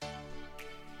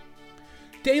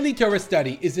Daily Torah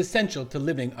study is essential to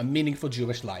living a meaningful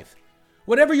Jewish life.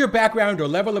 Whatever your background or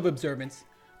level of observance,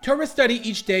 Torah study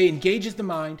each day engages the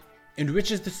mind,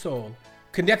 enriches the soul,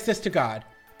 connects us to God,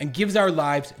 and gives our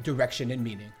lives direction and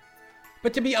meaning.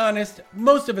 But to be honest,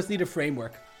 most of us need a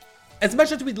framework. As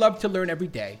much as we'd love to learn every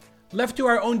day, left to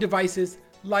our own devices,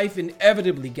 life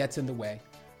inevitably gets in the way.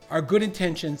 Our good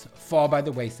intentions fall by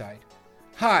the wayside.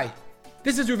 Hi,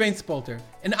 this is Ruvain Spolter,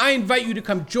 and I invite you to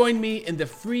come join me in the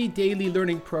free daily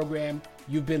learning program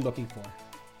you've been looking for.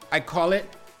 I call it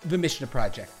the Mishnah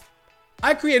Project.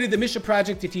 I created the Mishnah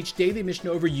Project to teach daily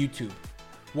Mishnah over YouTube.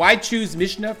 Why choose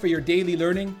Mishnah for your daily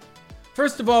learning?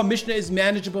 First of all, Mishnah is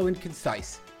manageable and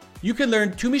concise. You can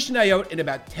learn 2 Mishnayot in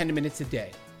about 10 minutes a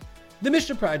day. The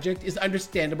Mishnah Project is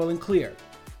understandable and clear.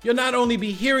 You'll not only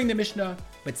be hearing the Mishnah,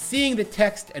 but seeing the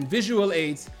text and visual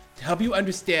aids to help you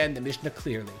understand the Mishnah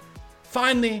clearly.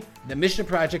 Finally, the Mishnah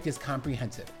Project is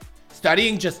comprehensive.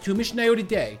 Studying just 2 Mishnayot a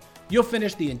day, you'll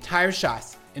finish the entire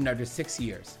Shas in under 6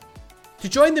 years. To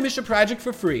join the Mishnah Project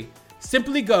for free,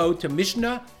 simply go to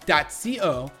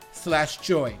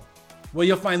mishnah.co/join, where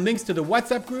you'll find links to the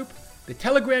WhatsApp group, the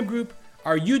Telegram group,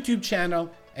 our YouTube channel,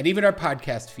 and even our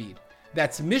podcast feed.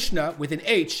 That's Mishnah with an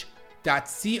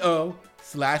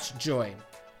H.co/join.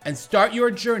 And start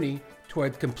your journey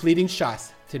toward completing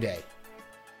Shas today.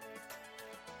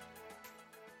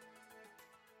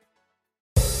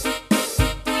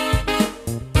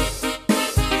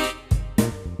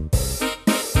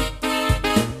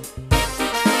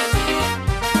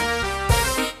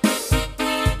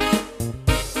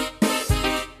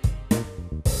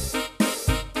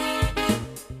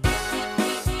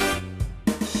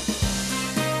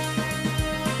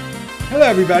 Hello,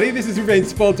 everybody. This is Ruvain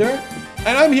Spolter,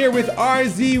 and I'm here with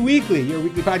RZ Weekly, your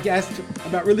weekly podcast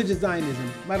about religious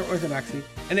Zionism, modern orthodoxy,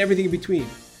 and everything in between.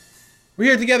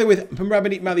 We're here together with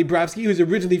Rabbanit Mali Bravsky, who's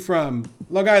originally from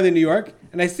Long Island, New York.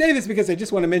 And I say this because I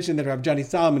just want to mention that Rav Johnny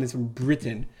Solomon is from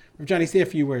Britain. Rav Johnny, say a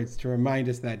few words to remind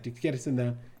us that, to get us in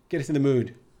the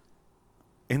mood.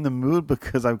 In the mood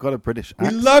because I've got a British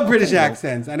accent. We love British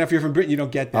accents. I know if you're from Britain, you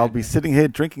don't get that. I'll be sitting here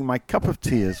drinking my cup of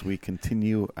tea as we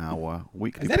continue our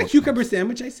weekly. Is that a cucumber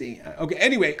sandwich I see? Okay.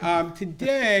 Anyway,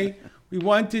 today we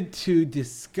wanted to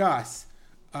discuss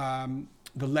the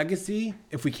legacy,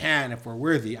 if we can, if we're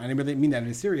worthy. I really mean that in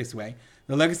a serious way.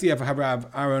 The legacy of Harav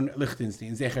Aaron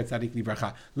Lichtenstein, Zecher Tzadik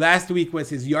Livracha. Last week was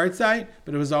his yahrzeit,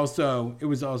 but it was also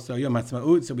Yom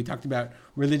Ha'atzmaut. So we talked about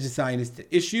religious Zionist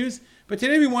issues. But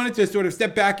today we wanted to sort of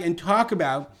step back and talk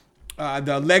about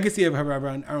the legacy of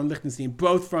Harav Aaron Lichtenstein,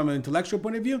 both from an intellectual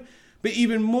point of view, but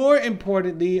even more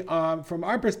importantly, from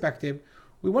our perspective,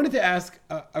 we wanted to ask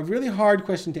a really hard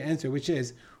question to answer, which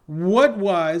is, what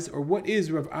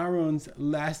is Rav Aaron's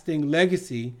lasting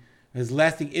legacy, his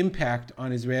lasting impact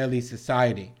on Israeli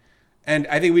society? And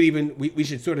I think we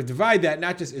should sort of divide that,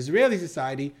 not just Israeli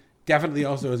society, definitely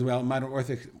also as well modern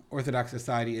Orthodox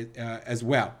society as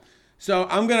well. So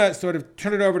I'm going to sort of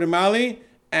turn it over to Mali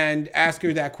and ask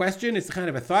her that question. It's kind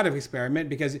of a thought experiment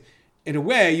because in a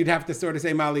way you'd have to sort of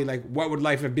say, Mali, like, what would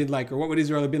life have been like, or what would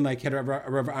Israel have been like had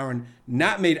Rav Aaron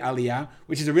not made Aliyah,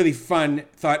 which is a really fun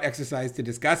thought exercise to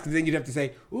discuss, because then you'd have to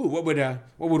say, ooh, what would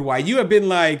YU have been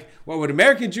like? What would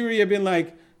American Jewry have been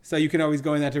like? So you can always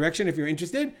go in that direction if you're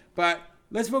interested. But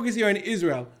let's focus here on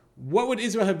Israel. What would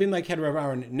Israel have been like had Rav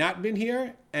Aaron not been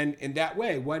here? And in that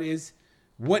way, what is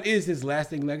his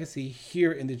lasting legacy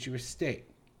here in the Jewish state?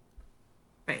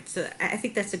 Right. So I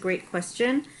think that's a great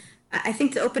question. I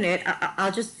think to open it,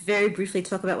 I'll just very briefly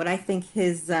talk about what I think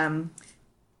his,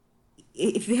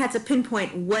 if you had to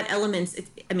pinpoint what elements,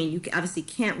 you obviously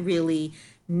can't really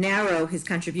narrow his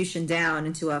contribution down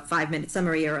into a 5-minute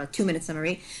summary or a 2-minute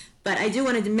summary, but I do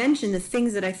want to mention the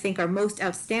things that I think are most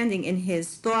outstanding in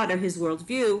his thought or his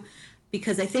worldview,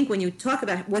 because I think when you talk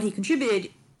about what he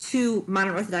contributed to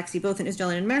modern Orthodoxy, both in Israel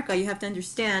and in America, you have to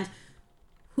understand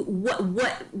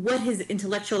what his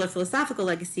intellectual or philosophical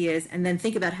legacy is, and then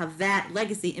think about how that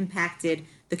legacy impacted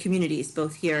the communities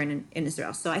both here and in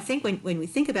Israel. So I think when we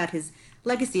think about his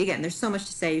legacy, again, there's so much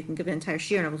to say. You can give an entire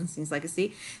shiur on Lichtenstein's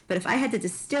legacy, but if I had to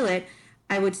distill it,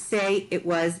 I would say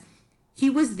he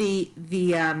was the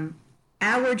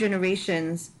our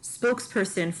generation's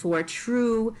spokesperson for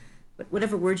true,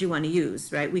 whatever word you want to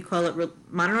use, right? We call it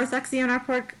modern orthodoxy on our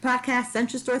podcast,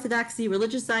 centrist orthodoxy,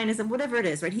 religious Zionism, whatever it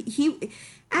is, right? He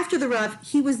after the Rav,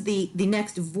 he was the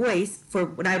next voice for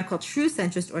what I would call true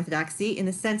centrist orthodoxy, in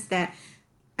the sense that,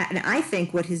 and I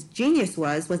think what his genius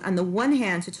was on the one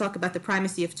hand to talk about the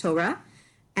primacy of Torah,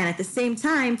 and at the same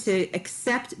time to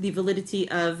accept the validity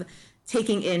of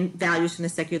taking in values from the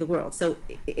secular world. So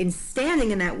in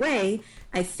standing in that way,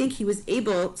 I think he was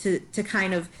able to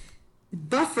kind of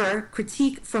buffer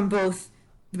critique from both,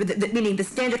 meaning the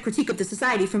standard critique of the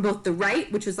society from both the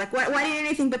right, which was like, why didn't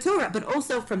anything but Torah, but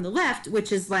also from the left,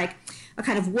 which is like a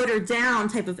kind of watered down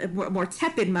type of more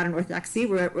tepid modern orthodoxy,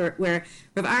 where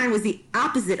Rav Aaron was the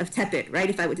opposite of tepid, right?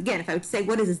 If I would say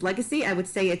what is his legacy, I would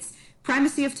say it's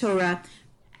primacy of Torah,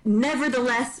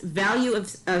 nevertheless value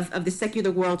of the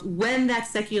secular world when that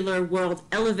secular world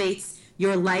elevates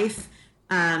your life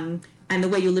and the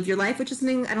way you live your life, which is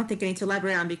something I don't think I need to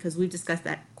elaborate on because we've discussed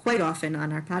that quite often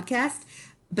on our podcast.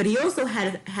 But he also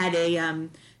had a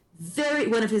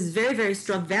one of his very, very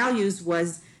strong values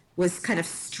was kind of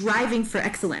striving for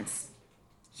excellence.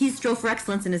 He strove for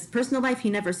excellence in his personal life. He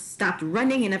never stopped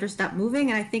running. He never stopped moving.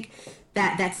 And I think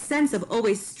that sense of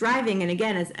always striving, and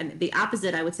again, and the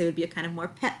opposite, I would say, would be a kind of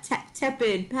more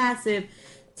tepid, passive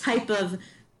type of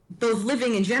both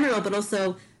living in general, but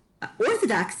also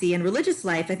orthodoxy and religious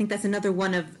life. I think that's another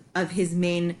one of his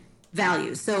main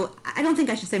values. So I don't think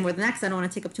I should say more than that because I don't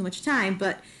want to take up too much time.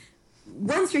 But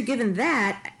once you're given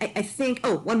that, I think,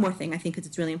 one more thing I think because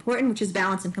it's really important, which is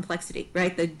balance and complexity,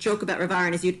 right? The joke about Rav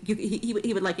Aaron is he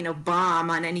would like, bomb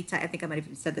on any time. I think I might have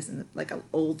even said this in like an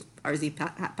old RZ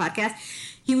podcast.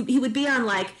 He would be on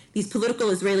like these political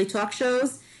Israeli talk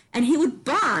shows and he would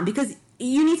bomb because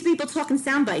you need people talk in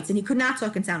sound bites, and he could not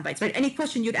talk in sound bites, right? Any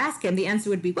question you'd ask him, the answer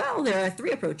would be, well, there are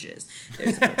three approaches.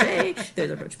 There's approach A,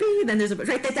 there's approach B, then there's approach,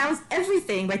 right? That was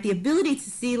everything, right? The ability to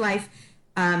see life,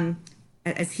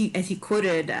 as he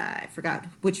quoted, I forgot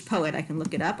which poet, I can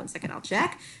look it up, 1 second, I'll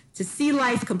check, to see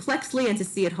life complexly and to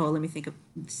see it whole. Let me think of,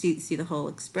 see the whole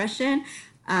expression.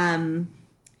 To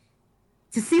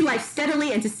see life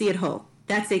steadily and to see it whole.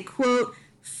 That's a quote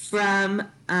from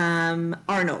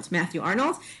Matthew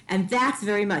Arnold, and that's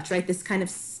very much, right, this kind of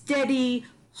steady,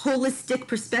 holistic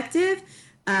perspective,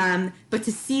 but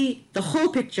to see the whole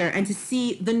picture and to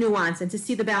see the nuance and to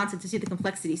see the balance and to see the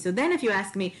complexity. So then if you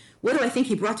ask me, what do I think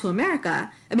he brought to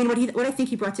America? I mean, what I think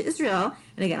he brought to Israel,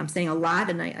 and again, I'm saying a lot,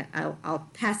 and I'll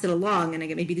pass it along, and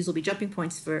again, maybe these will be jumping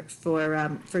points for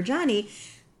Johnny.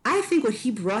 I think what he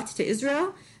brought to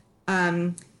Israel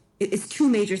is two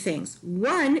major things.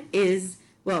 One is,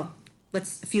 well, a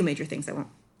few major things. I won't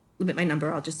limit my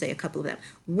number. I'll just say a couple of them.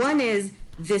 One is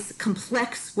this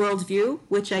complex worldview,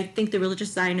 which I think the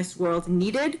religious Zionist world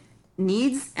needs.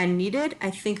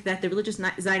 I think that the religious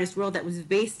Zionist world that was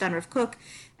based on Rav Kook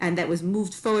and that was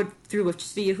moved forward through with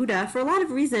Tzvi Yehuda for a lot of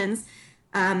reasons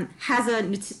has a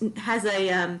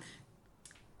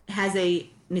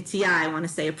nitiyah, I want to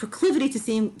say, a proclivity to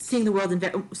seeing the world in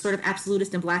sort of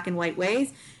absolutist and black and white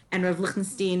ways. And Rav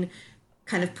Lichtenstein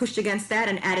kind of pushed against that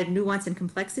and added nuance and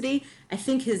complexity. I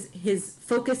think his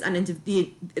focus on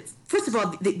first of all,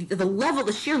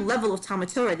 the sheer level of Talmud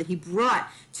Torah that he brought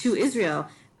to Israel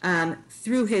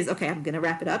through his, I'm going to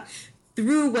wrap it up,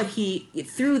 through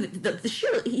the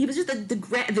sheer, he was just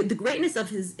the greatness of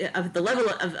the level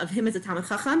of him as a Talmud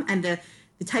Chacham and the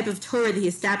type of Torah that he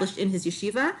established in his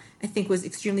yeshiva, I think was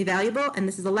extremely valuable. And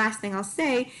this is the last thing I'll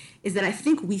say, is that I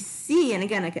think we see, and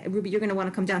again, Ruby, you're going to want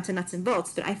to come down to nuts and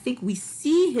bolts, but I think we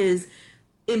see his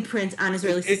imprint on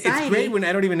Israeli society. It's great when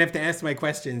I don't even have to ask my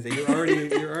questions. You're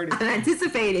already. I'm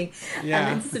anticipating.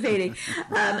 Yeah.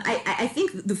 I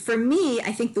think for me,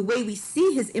 I think the way we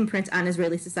see his imprint on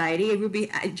Israeli society,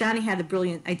 Johnny had a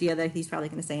brilliant idea that he's probably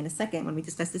going to say in a second when we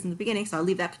discuss this in the beginning, so I'll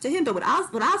leave that to him. But what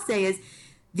I'll say is,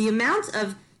 the amount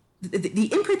of the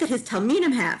imprint that his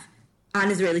Talmidim have on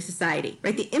Israeli society,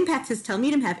 right? The impact his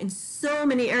Talmidim have in so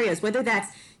many areas, whether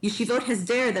that's yeshivot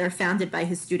hesder that are founded by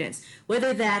his students,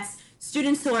 whether that's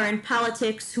students who are in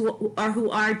politics, who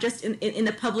are just in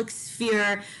the public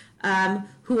sphere,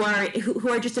 who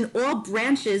are just in all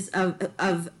branches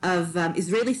of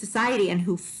Israeli society and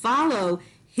who follow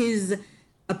his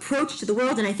approach to the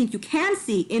world. And I think you can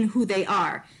see in who they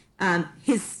are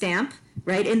his stamp,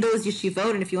 right, in those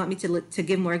yeshivot. And if you want me to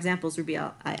give more examples, Ruby,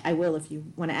 I will if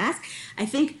you want to ask. I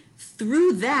think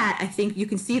through that, I think you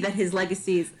can see that his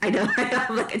legacy is, I know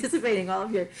I'm like anticipating all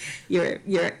of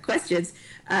your questions.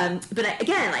 But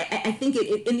I think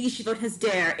in the yeshivot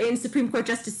hesder, in Supreme Court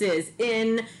justices,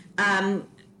 in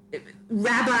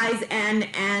rabbis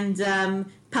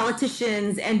and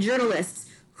politicians and journalists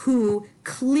who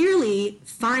clearly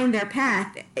find their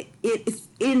path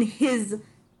in his,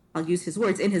 I'll use his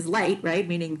words, in his light, right?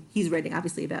 Meaning he's writing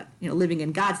obviously about, living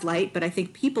in God's light. But I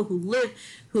think people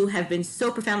who have been so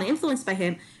profoundly influenced by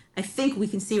him, I think we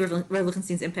can see Rav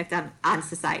Lichtenstein's impact on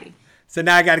society. So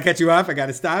now I got to cut you off. I got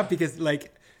to stop because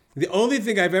the only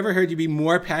thing I've ever heard you be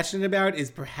more passionate about is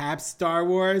perhaps Star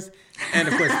Wars and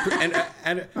of course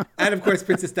and of course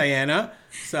Princess Diana.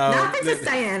 So not Princess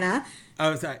Diana.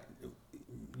 Oh, sorry.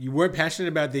 You weren't passionate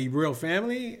about the royal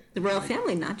family? The royal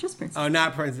family, not just Princess. Oh,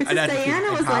 not Princess. Princess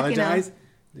Diana was like, apologize.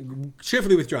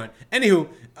 Cheerfully withdrawn. Anywho,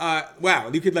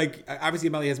 wow, you could obviously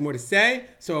Molly has more to say,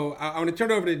 so I want to turn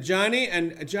it over to Johnny.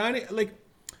 And Johnny,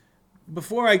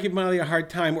 before I give Molly a hard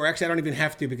time, or actually I don't even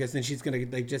have to because then she's gonna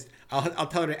I'll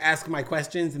tell her to ask my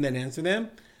questions and then answer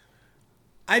them.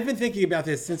 I've been thinking about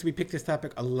this since we picked this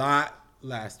topic a lot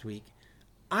last week.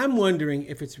 I'm wondering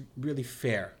if it's really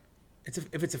fair.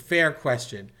 If it's a fair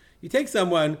question. You take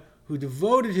someone who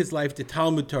devoted his life to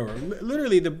Talmud Torah.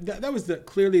 Literally, that was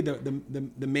clearly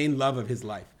the main love of his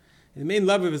life. And the main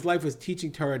love of his life was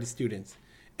teaching Torah to students.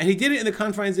 And he did it in the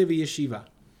confines of a yeshiva.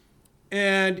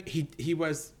 And he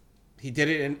did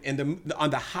it on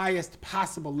the highest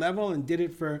possible level and did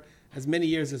it for as many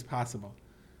years as possible.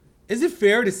 Is it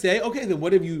fair to say, okay, then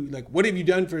what have you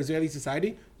done for Israeli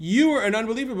society? You are an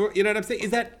unbeliever. You know what I'm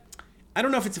saying? I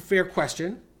don't know if it's a fair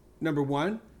question, number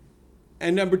one.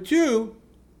 And number two,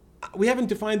 we haven't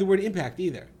defined the word impact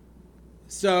either.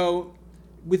 So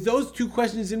with those two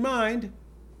questions in mind,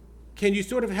 can you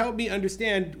sort of help me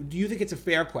understand, do you think it's a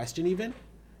fair question even? I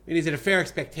mean, is it a fair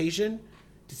expectation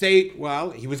to say,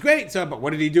 well, he was great, but what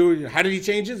did he do? How did he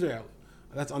change Israel?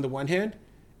 That's on the one hand.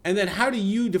 And then how do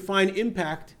you define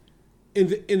impact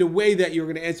in a way that you're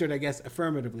going to answer it, I guess,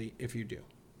 affirmatively if you do?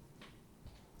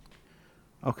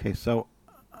 Okay, so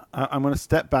I'm going to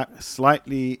step back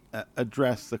slightly,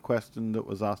 address the question that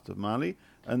was asked of Mali,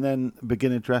 and then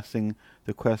begin addressing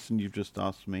the question you've just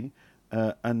asked me.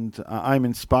 And I'm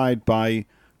inspired by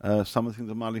some of the things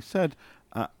that Mali said.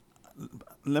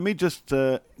 Let me just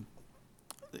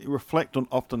reflect on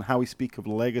often how we speak of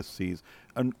legacies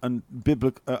and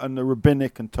biblical and the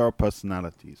rabbinic and Torah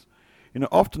personalities.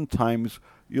 Oftentimes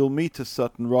you'll meet a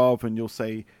certain Rav and you'll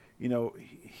say,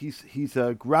 he's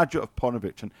a graduate of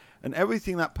Ponevezh, and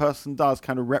everything that person does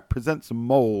kind of represents a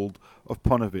mold of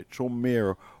Ponevezh or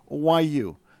Mir or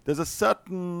YU. There's a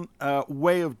certain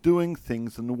way of doing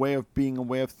things and a way of being, a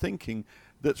way of thinking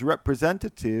that's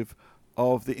representative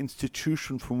of the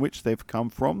institution from which they've come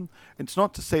from. It's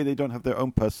not to say they don't have their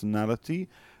own personality,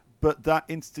 but that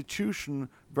institution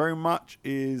very much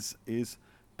is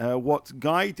what's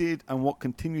guided and what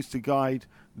continues to guide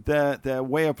their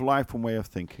way of life and way of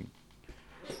thinking.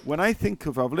 When I think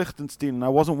of Rav Lichtenstein, and I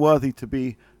wasn't worthy to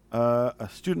be a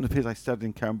student of his, I studied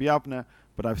in Keren B'Yavneh,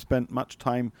 but I've spent much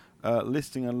time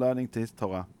listening and learning to his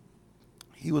Torah.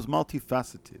 He was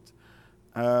multifaceted.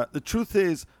 The truth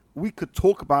is, we could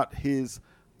talk about his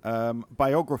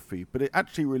biography, but it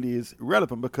actually really is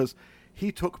irrelevant because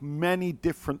he took many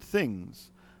different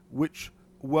things which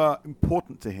were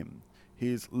important to him.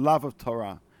 His love of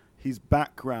Torah, his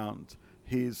background,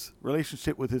 his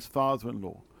relationship with his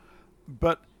father-in-law.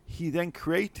 But he then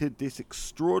created this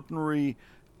extraordinary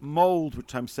mold,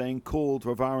 which I'm saying called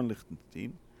Rav Aaron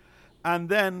Lichtenstein. And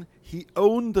then he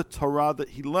owned the Torah that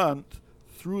he learnt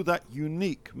through that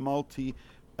unique,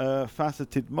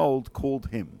 multi-faceted mold called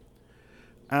him.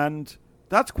 And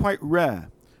that's quite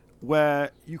rare, where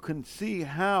you can see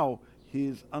how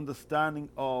his understanding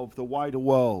of the wider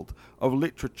world, of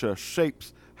literature,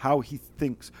 shapes how he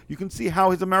thinks. You can see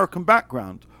how his American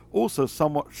background also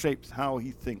somewhat shapes how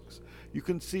he thinks. You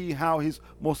can see how his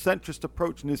more centrist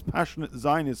approach and his passionate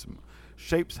Zionism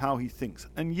shapes how he thinks.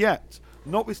 And yet,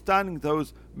 notwithstanding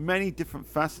those many different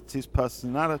facets of his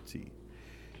personality,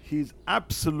 his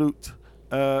absolute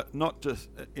not just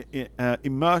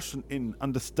immersion in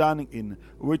understanding, in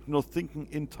original thinking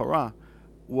in Torah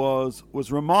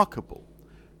was remarkable.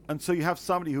 And so you have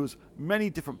somebody who has many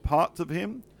different parts of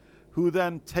him, who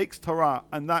then takes Torah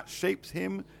and that shapes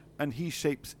him and he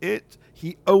shapes it.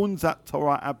 He owns that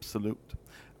Torah absolute.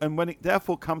 And when it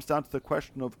therefore comes down to the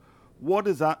question of what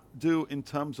does that do in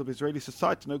terms of Israeli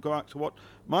society, go back to what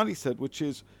Mali said, which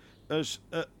is, a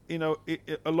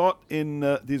lot in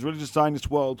the religious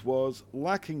Zionist world was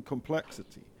lacking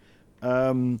complexity.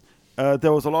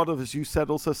 There was a lot of, as you said,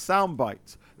 also sound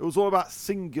bites. It was all about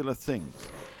singular things.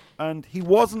 And he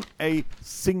wasn't a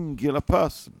singular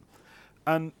person.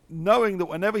 And knowing that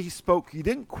whenever he spoke, you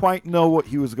didn't quite know what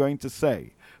he was going to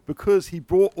say because he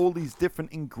brought all these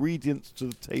different ingredients to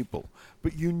the table.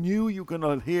 But you knew you were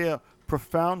going to hear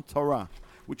profound Torah,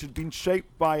 which had been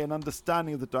shaped by an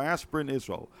understanding of the diaspora in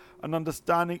Israel, an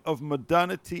understanding of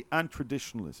modernity and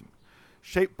traditionalism,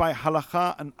 shaped by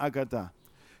halakha and agadah.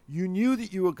 You knew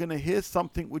that you were going to hear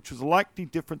something which was likely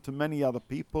different to many other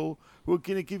people who were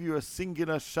going to give you a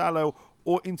singular, shallow,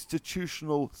 or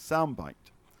institutional soundbite.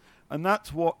 And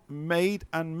that's what made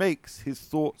and makes his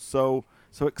thoughts so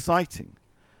exciting,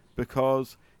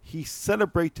 because he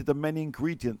celebrated the many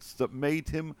ingredients that made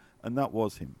him, and that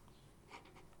was him.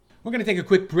 We're going to take a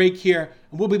quick break here,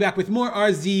 and we'll be back with more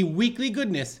RZ Weekly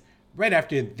Goodness right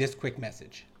after this quick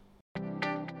message.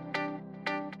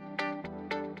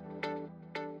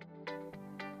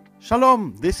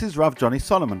 Shalom, this is Rav Johnny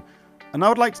Solomon, and I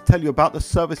would like to tell you about the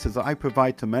services that I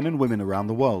provide to men and women around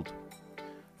the world.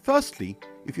 Firstly,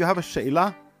 if you have a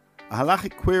she'ilah, a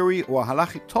halachic query or a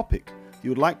halachic topic you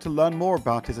would like to learn more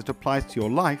about as it applies to your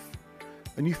life,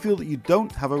 and you feel that you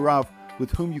don't have a Rav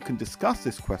with whom you can discuss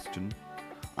this question,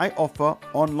 I offer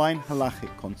online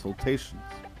halachic consultations.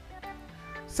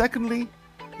 Secondly,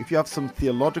 if you have some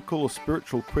theological or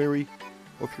spiritual query,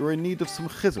 or if you're in need of some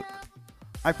chizuk,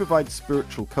 I provide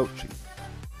spiritual coaching.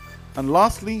 And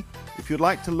lastly, if you'd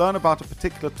like to learn about a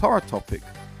particular Torah topic,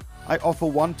 I offer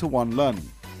one-to-one learning.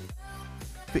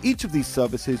 For each of these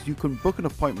services, you can book an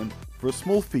appointment for a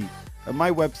small fee at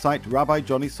my website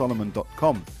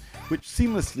rabbijohnnysolomon.com, which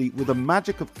seamlessly, with the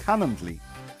magic of Calendly,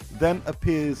 then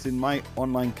appears in my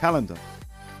online calendar.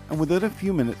 And within a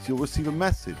few minutes, you'll receive a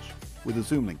message with a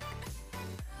Zoom link.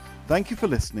 Thank you for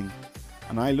listening,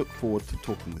 and I look forward to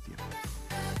talking with you.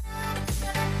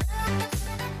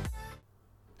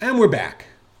 And we're back.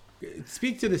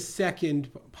 Speak to the second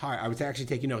part. I was actually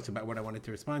taking notes about what I wanted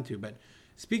to respond to, but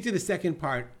speak to the second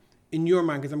part in your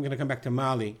mind, because I'm going to come back to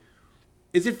Mali.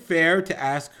 Is it fair to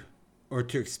ask or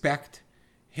to expect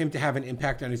him to have an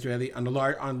impact on Israeli, on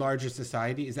larger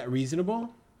society? Is that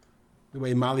reasonable? The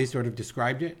way Mali sort of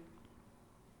described it?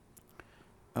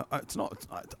 It's not.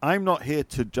 I'm not here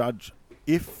to judge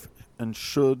if and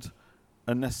should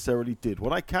and necessarily did.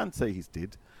 What I can say he's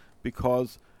did,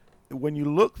 because when you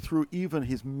look through even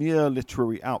his mere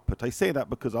literary output, I say that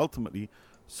because ultimately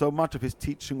so much of his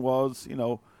teaching was,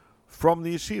 from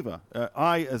the yeshiva.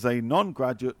 I, as a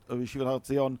non-graduate of Yeshiva Har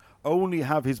Zion, only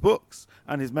have his books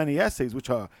and his many essays, which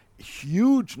are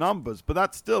huge numbers, but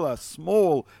that's still a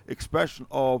small expression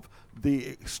of the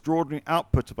extraordinary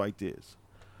output of ideas.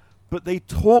 But they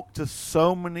talk to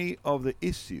so many of the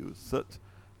issues that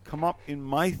come up in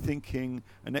my thinking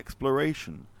and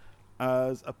exploration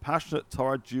as a passionate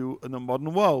Torah Jew in the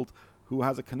modern world who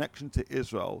has a connection to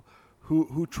Israel,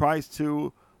 who tries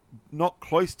to not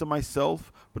cloister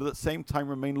myself, but at the same time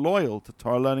remain loyal to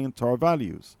Torah learning and Torah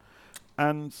values.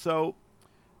 And so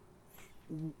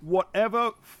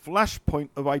whatever flashpoint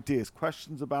of ideas,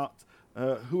 questions about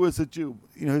who is a Jew,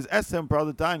 his essay on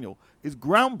Brother Daniel is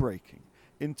groundbreaking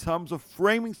in terms of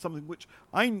framing something which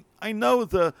I know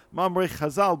the Mamrei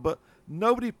Chazal, but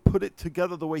nobody put it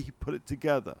together the way he put it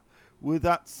together, with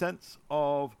that sense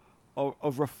of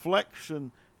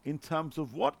reflection in terms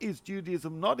of what is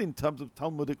Judaism, not in terms of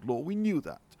Talmudic law, we knew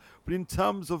that, but in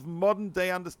terms of modern day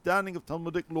understanding of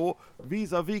Talmudic law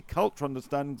vis-a-vis cultural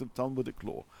understandings of Talmudic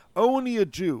law. Only a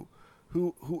Jew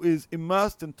who is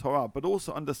immersed in Torah, but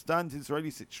also understands the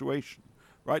Israeli situation,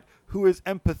 right, who is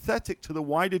empathetic to the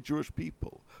wider Jewish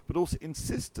people, but also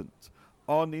insistent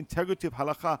on the integrity of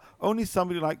halakha, only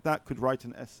somebody like that could write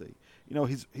an essay.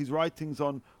 His writings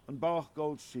on Baruch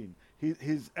Goldstein,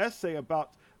 his essay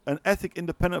about an ethic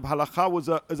independent of halakha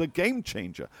was a game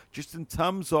changer, just in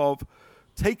terms of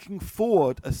taking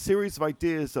forward a series of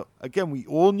ideas that, again, we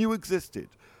all knew existed,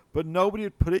 but nobody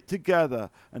had put it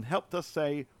together and helped us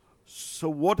say, so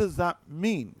what does that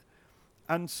mean?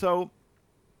 And so,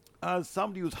 as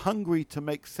somebody who's hungry to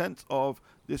make sense of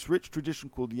this rich tradition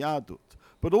called Yadut,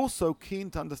 but also keen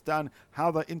to understand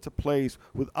how that interplays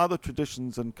with other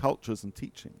traditions and cultures and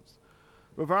teachings,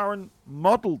 Rav Aaron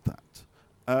modeled that.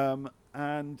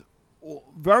 And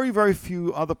very, very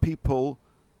few other people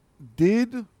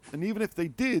did, and even if they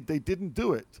did, they didn't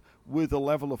do it with a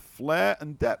level of flair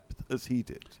and depth as he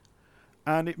did.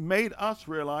 And it made us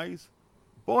realize,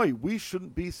 boy, we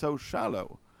shouldn't be so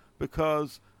shallow,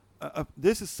 because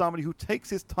this is somebody who takes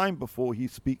his time before he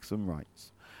speaks and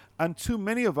writes. And too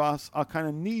many of us are kind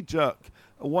of knee-jerk,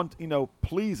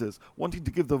 pleasers, wanting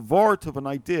to give the vort of an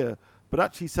idea, but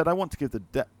actually said, I want to give the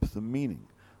depth and meaning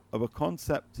of a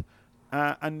concept.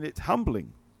 And it's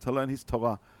humbling to learn his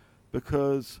Torah,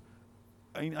 because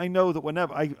I know that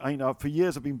whenever I know for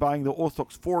years I've been buying the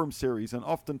Orthodox Forum series, and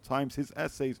oftentimes his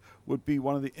essays would be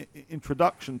one of the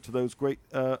introduction to those great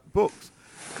books.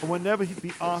 And whenever he'd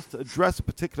be asked to address a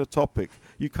particular topic,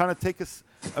 you kind of take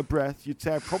a breath. You'd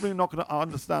say, I'm probably not going to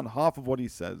understand half of what he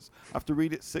says. I have to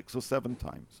read it 6 or 7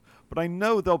 times. But I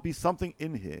know there'll be something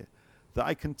in here that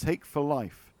I can take for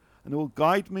life, and it will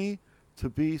guide me to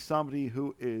be somebody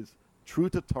who is true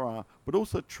to Torah, but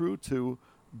also true to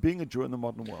being a Jew in the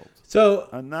modern world. So,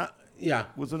 and that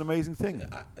was an amazing thing.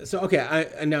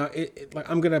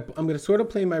 I'm gonna sort of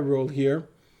play my role here,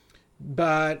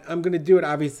 but I'm gonna do it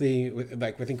obviously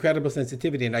with incredible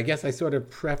sensitivity. And I guess I sort of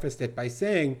prefaced it by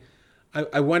saying,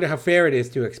 I wonder how fair it is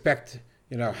to expect,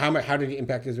 how did it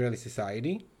impact Israeli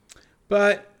society?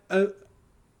 But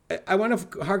I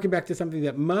want to harken back to something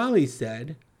that Mali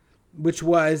said, which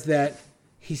was that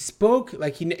he spoke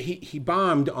like he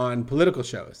bombed on political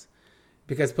shows.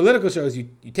 Because political shows, you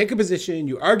take a position,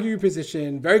 you argue your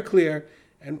position, very clear,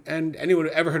 and anyone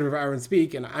who ever heard of Aaron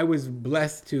speak, and I was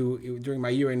blessed to, during my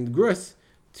year in Grus,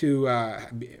 to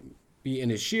be in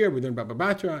his shir with Baba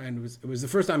Batra, and it was the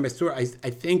first time I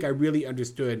think I really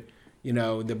understood,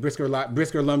 the Brisker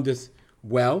Lumdus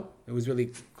well. It was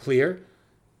really clear.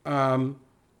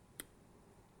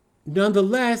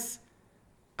 Nonetheless,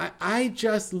 I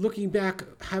just, looking back,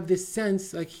 have this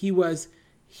sense like he was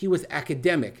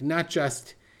academic, not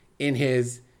just in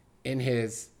his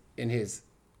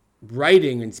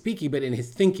writing and speaking, but in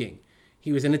his thinking.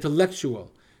 He was an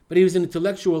intellectual, but he was an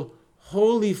intellectual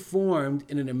wholly formed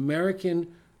in an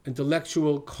American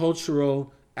intellectual,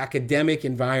 cultural, academic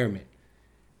environment.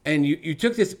 And you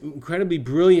took this incredibly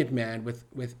brilliant man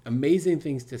with amazing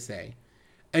things to say,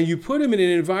 and you put him in an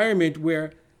environment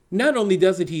where not only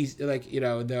doesn't he,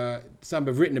 some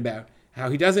have written about how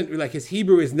he doesn't, like, his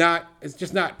Hebrew it's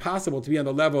just not possible to be on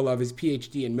the level of his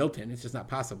PhD in Milton. It's just not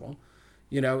possible,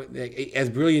 as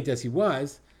brilliant as he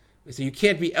was. So you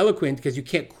can't be eloquent because you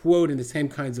can't quote in the same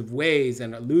kinds of ways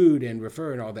and allude and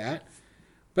refer and all that.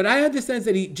 But I had the sense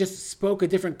that he just spoke a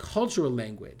different cultural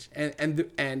language.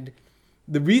 And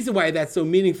the reason why that's so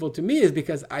meaningful to me is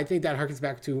because I think that harkens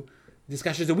back to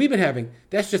discussions that we've been having.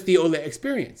 That's just the Ola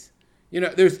experience.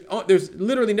 There's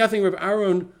literally nothing Rav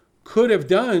Aaron could have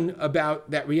done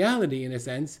about that reality, in a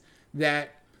sense,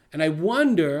 and I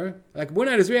wonder, like, we're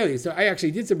not Israelis, so I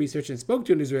actually did some research and spoke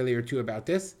to an Israeli or two about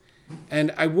this,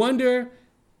 and I wonder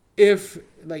if,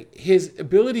 like, his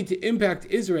ability to impact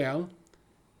Israel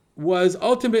was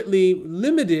ultimately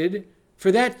limited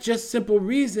for that just simple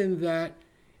reason that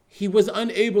he was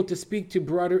unable to speak to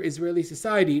broader Israeli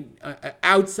society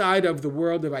outside of the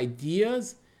world of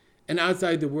ideas and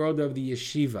outside the world of the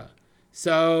yeshiva.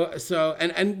 So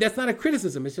and that's not a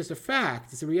criticism. It's just a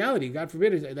fact. It's a reality. God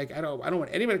forbid. I don't want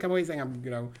anybody to come away saying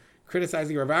I'm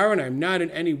criticizing Rav Aaron. I'm not in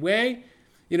any way.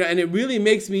 And it really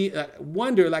makes me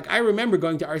wonder. Like, I remember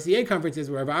going to RCA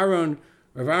conferences where Rav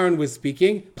Aaron was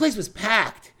speaking. The place was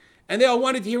packed, and they all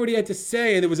wanted to hear what he had to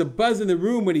say. And there was a buzz in the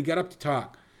room when he got up to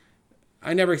talk.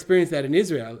 I never experienced that in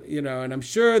Israel. And I'm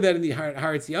sure that in the Har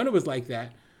Etzion it was like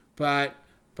that. But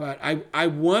I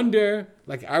wonder,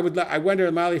 I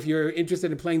wonder, Mali, if you're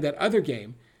interested in playing that other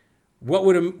game, what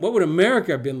would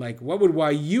America have been like? What would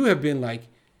YU have been like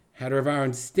had Rav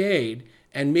Aaron stayed?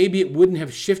 And maybe it wouldn't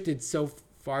have shifted so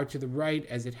far to the right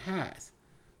as it has.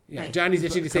 Yeah, right. Johnny's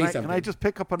itching to say something. Can I just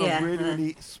pick up on a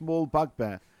really small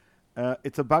bugbear?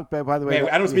 It's a bugbear, by the way.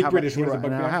 Wait, I don't speak British. What is a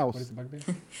bugbear? What is a bugbear?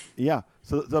 Yeah.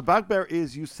 So the bugbear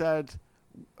is, you said,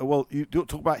 well, you do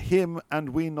talk about him and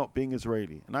we not being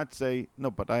Israeli. And I'd say,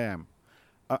 no, but I am.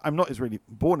 I'm not Israeli,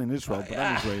 born in Israel, but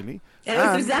I'm Israeli. And it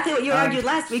was exactly what you argued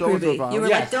last week, Ruby. You were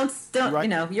like, don't,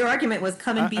 right. Your argument was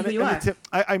come and be who you are.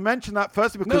 I mentioned that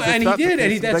firstly because and he did,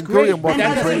 and that's great. And by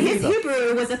the way, his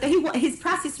Hebrew was that his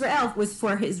Pras Yisrael was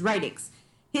for his writings.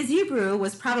 His Hebrew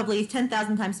was probably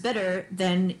 10,000 times better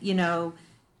than, your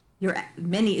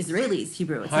many Israelis'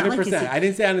 Hebrew. 100%. I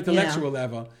didn't say on an intellectual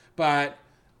level, but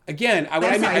again,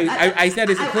 I said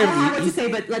it's clear. I don't know what to say,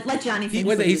 but let Johnny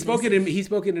finish. He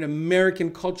spoke in an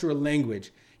American cultural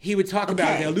language. He would talk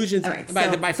about the allusions.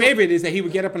 Right, my favorite is that he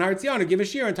would get up in Har Etzion and give a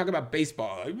shir and talk about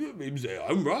baseball.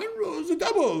 I'm Ron Rose, a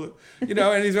double. And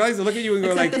Israelis will look at you and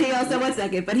go like. But he also, one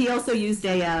second, but he also used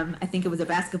I think it was a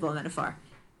basketball metaphor.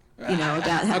 About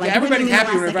how, everybody's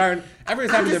happy with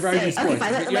everybody's happy with Aaron sports. Okay,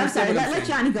 fine. I'm sorry. Let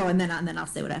Johnny go, and then I'll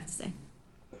say what I have to say.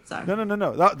 Sorry.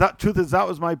 No. That truth is that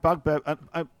was my bugbear.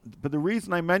 But the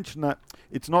reason I mention that,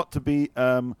 it's not to be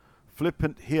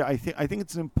flippant here. I think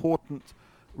it's an important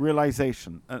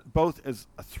realization, both as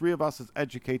three of us as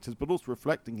educators, but also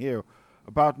reflecting here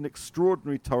about an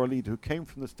extraordinary Torah leader who came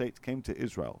from the States, came to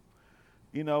Israel.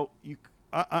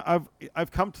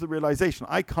 I've come to the realization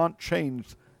I can't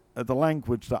change the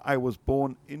language that I was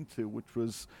born into, which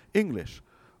was English.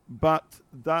 But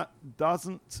that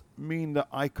doesn't mean that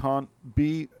I can't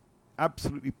be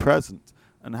absolutely present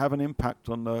and have an impact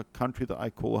on the country that I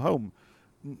call home.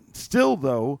 Still,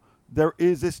 though, there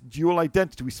is this dual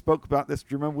identity. We spoke about this,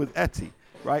 do you remember, with Etty,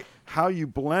 right? How you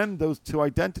blend those two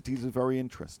identities is very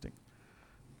interesting.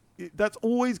 That's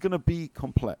always going to be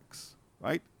complex,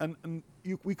 right? And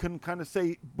we can kind of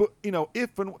say, but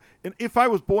if I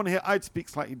was born here, I'd speak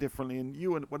slightly differently, and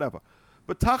you and whatever.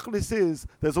 But tachlis is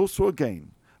there's also a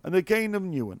gain, and a gain of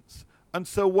nuance. And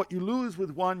so what you lose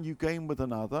with one, you gain with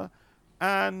another.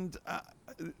 And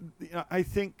I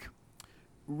think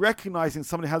recognizing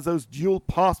somebody has those dual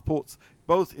passports,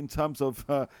 both in terms of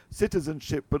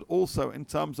citizenship, but also in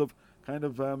terms of kind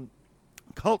of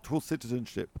cultural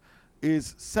citizenship,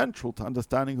 is central to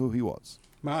understanding who he was.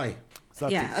 Molly.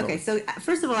 Yeah. Okay. So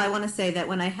first of all, I want to say that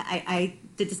when I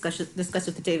did discuss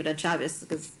with David on Shabbos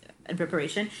in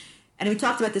preparation, and we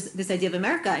talked about this idea of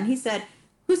America, and he said,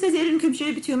 "Who says he didn't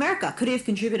contribute to America? Could he have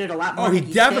contributed a lot more?" Oh, he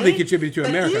definitely contributed to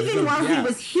America. But even while he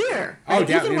was here, right?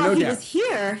 Even while he was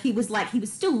here, he was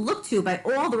still looked to by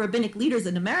all the rabbinic leaders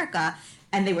in America,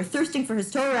 and they were thirsting for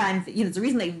his Torah, and it's the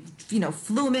reason they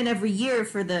flew him in every year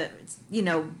for the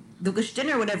Gush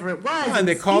dinner, whatever it was. Yeah, and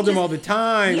they called him all the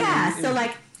time. Yeah. So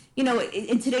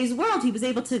in today's world, he was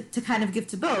able to kind of give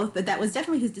to both, but that was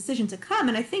definitely his decision to come.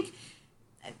 And I think,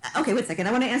 okay, wait a second.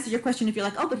 I want to answer your question. If you're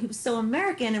like, oh, but he was so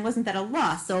American, and wasn't that a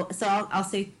loss? So I'll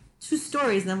say two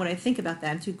stories, and then what I think about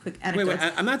them, two quick anecdotes.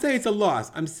 Wait, I'm not saying it's a loss.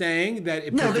 I'm saying that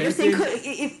it but you're saying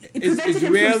it prevented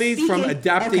Israelis from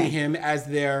adopting him as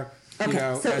their,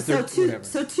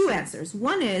 So two answers.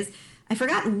 One is, I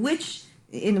forgot which.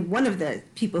 In one of the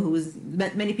people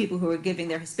many people who were giving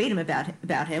their hispadim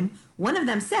about him, one of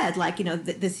them said,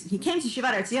 he came to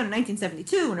Shivat Artzion in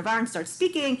 1972 when Rav Aaron starts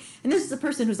speaking, and this is a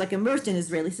person who's immersed in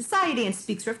Israeli society and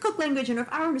speaks Rav Kook language, and Rav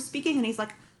Aaron was speaking, and he's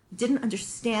didn't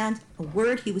understand a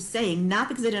word he was saying, not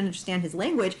because I didn't understand his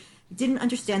language, he didn't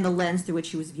understand the lens through which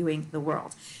he was viewing the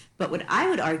world. But what I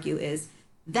would argue is,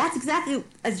 that's exactly,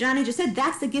 as Johnny just said,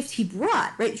 that's the gift he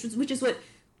brought, right? Which is what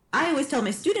I always tell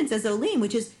my students as Olim,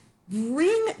 which is,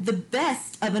 bring the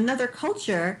best of another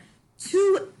culture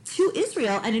to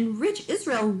Israel and enrich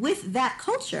Israel with that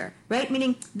culture, right?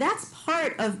 Meaning that's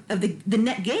part of the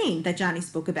net gain that Johnny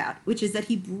spoke about, which is that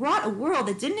he brought a world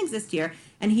that didn't exist here,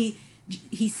 and he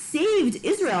saved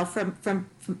Israel from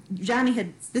Johnny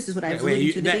had, this is what I was alluding to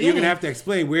at the beginning. You're going to have to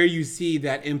explain where you see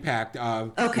that impact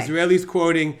of Israelis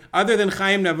quoting, other than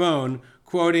Chaim Navon,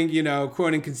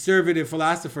 quoting conservative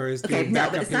philosophers to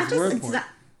back up his word point.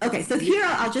 Okay, so here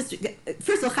I'll just,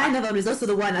 first of all, Chaim Navon is also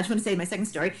the one, I just want to say in my second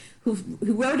story, who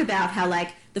wrote about how,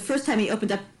 the first time he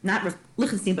opened up, not Rav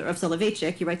Lichtenstein, but Rav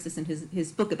Soloveitchik, he writes this in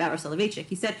his book about Rav Soloveitchik,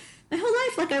 he said, my whole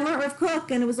life, I learned Rav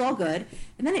Kook, and it was all good,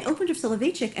 and then I opened Rav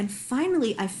Soloveitchik, and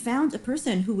finally I found a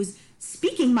person who was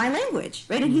speaking my language,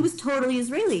 right, and he was totally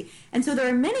Israeli, and so there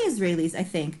are many Israelis, I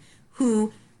think,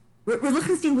 who, Rav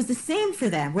Lichtenstein was the same for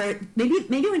them, where maybe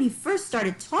when he first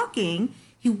started talking,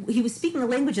 he was speaking a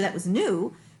language that was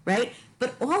new, right?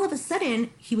 But all of a sudden,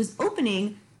 he was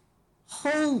opening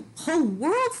whole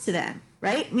worlds to them,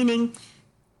 right? Meaning,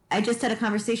 I just had a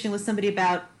conversation with somebody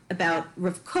about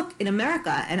Rav Kook in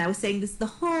America, and I was saying the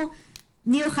whole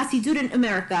neo-Hasidut in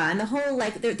America, and the whole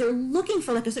they're looking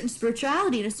for a certain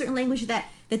spirituality and a certain language that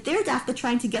they're dafka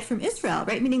trying to get from Israel,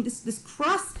 right? Meaning this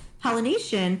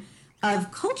cross-pollination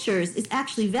of cultures is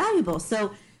actually valuable.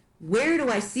 So where do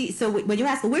I see, so when you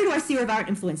ask, well, where do I see Rav Aaron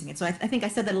influencing it? So I think I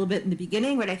said that a little bit in the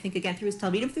beginning, right? I think, again, through his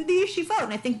Talmidim, through the yeshivot,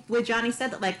 and I think the way Johnny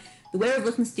said that, the way Rav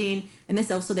Lichtenstein, and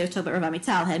this also there's talk about Rav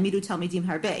Amital, Hamidu Talmidim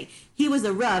Harbe. He was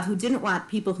a Rav who didn't want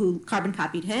people who carbon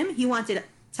copied him. He wanted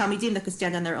Talmidim that could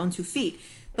stand on their own 2 feet.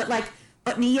 But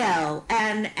Otniel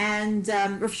and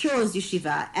Rav Shul's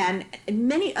yeshiva and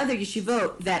many other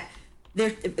yeshivot that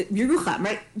they're Yerucham,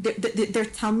 right? They're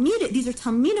Talmid. These are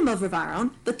Talmidim of Rav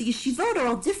Aaron, but the yeshivot are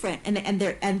all different, and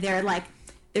they're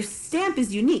their stamp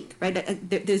is unique, right?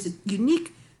 There's a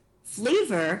unique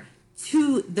flavor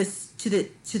to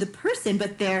the person,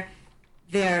 but their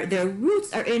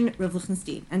roots are in Rav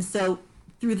Lichtenstein, and so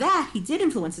through that he did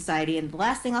influence society. And the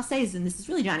last thing I'll say is, and this is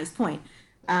really Johnny's point.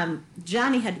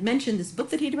 Johnny had mentioned this book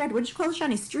that he'd read. What did you call it,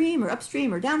 Johnny? Stream or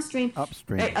upstream or downstream?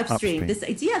 Upstream. Right, upstream. This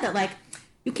idea that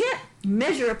you can't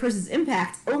measure a person's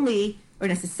impact only or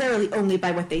necessarily only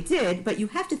by what they did, but you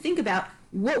have to think about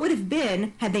what would have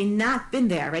been had they not been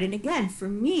there, right? And again, for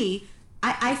me,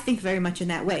 I think very much in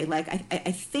that way.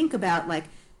 I think about,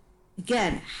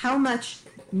 again, how much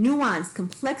nuance,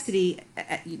 complexity.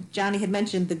 Johnny had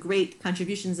mentioned the great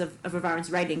contributions of Rav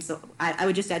Aaron's writing, so I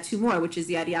would just add 2 more, which is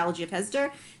the ideology of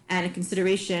Hesder and a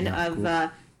consideration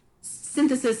of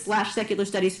synthesis/secular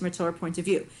studies from a Torah point of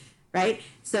view, right?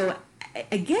 So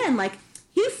again,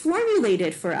 he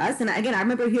formulated for us, and again, I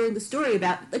remember hearing the story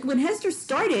about, when Hesder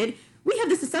started, we have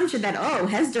this assumption that,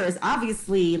 Hesder is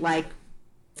obviously, a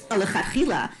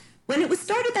lechatchila. When it was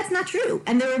started, that's not true.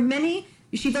 And there were many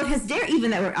yeshivot Hesder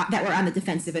even that were on the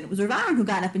defensive, and it was Rav Aaron who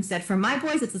got up and said, for my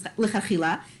boys, it's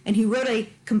lechatchila, and he wrote a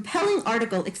compelling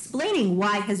article explaining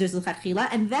why Hesder is lechatchila,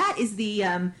 and that is the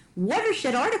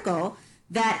watershed article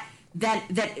that that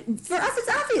for us it's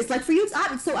obvious. Like for you,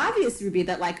 it's so obvious, Ruby,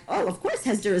 that like, oh, of course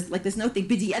Hesder is like, there's no thing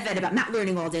b'di'evet about not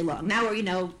learning all day long. Now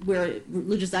where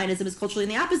religious Zionism is culturally in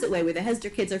the opposite way, where the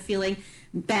Hesder kids are feeling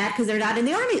bad because they're not in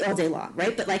the army all day long,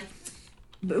 right? But like,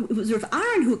 it was Rav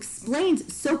Aaron who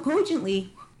explained so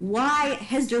cogently why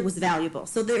Hesder was valuable.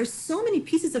 So there's so many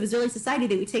pieces of Israeli society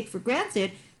that we take for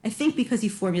granted, I think because he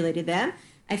formulated them.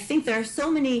 I think there are so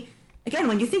many, again,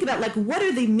 when you think about like, what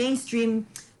are the mainstream,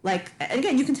 like, and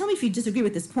again, you can tell me if you disagree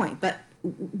with this point, but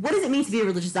what does it mean to be a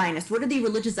religious Zionist? What are the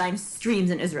religious Zionist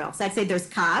streams in Israel? So I'd say there's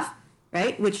Kav,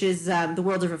 right, which is the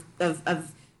world of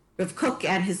Kook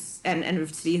and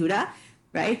Rav Tzvi Yehuda,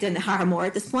 right, and Har Hamor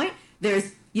at this point.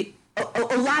 There's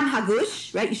Olam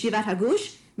Hagush, right, Yeshivat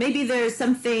Hagush. Maybe there's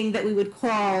something that we would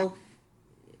call,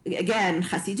 again,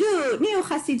 Chassidut,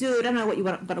 Neo-Chassidut, I don't know what you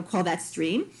want to call that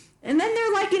stream. And then there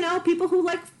are like, people who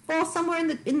like fall somewhere in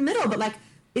the middle, but like,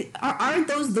 aren't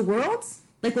those the worlds?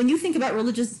 Like when you think about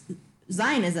religious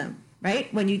Zionism,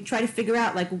 right? When you try to figure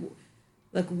out like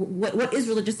what is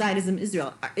religious Zionism in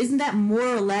Israel? Isn't that more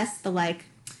or less the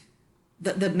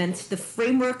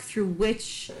framework through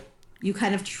which you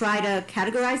kind of try to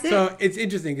categorize it? So it's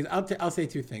interesting because I'll say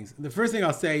two things. The first thing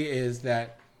I'll say is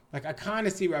that like I kind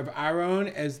of see Rav Aaron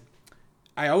as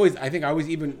I think I always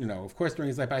even of course during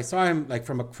his life I saw him like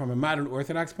from a modern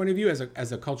Orthodox point of view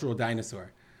as a cultural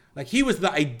dinosaur. Like he was the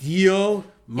ideal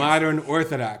modern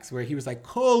Orthodox, where he was like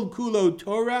kol kulo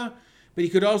Torah, but he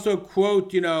could also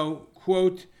quote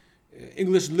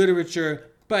English literature,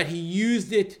 but he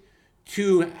used it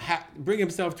to bring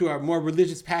himself to a more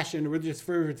religious passion, a religious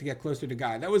fervor to get closer to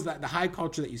God. That was the high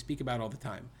culture that you speak about all the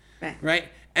time, right?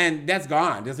 And that's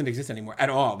gone; doesn't exist anymore at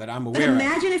all that I'm aware of.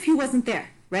 Imagine if he wasn't there,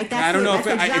 right? I don't know if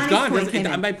it's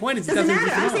gone. My point is, it doesn't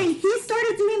matter. I'm saying he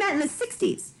started doing that in the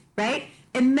 '60s, right?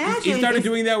 Imagine he started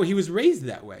doing that when he was raised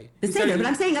that way. But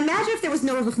I'm saying, imagine if there was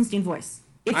no Rav Lichtenstein voice.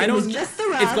 If it was just the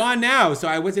Rav. It's gone now, so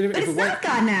I wasn't. But it's not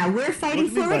gone now. We're fighting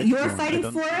for it. You're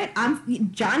fighting for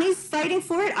it. Johnny's fighting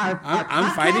for it. I'm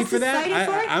fighting for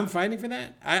that. I'm fighting for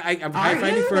that. I'm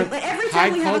fighting for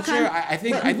high culture. I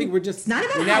think we're just not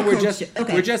about high culture.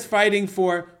 We're just fighting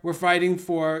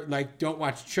for like don't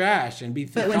watch trash and be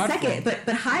thoughtful. But 1 second.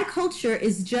 But high culture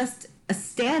is just a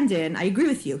stand-in. I agree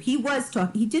with you. He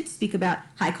did speak about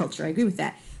high culture. I agree with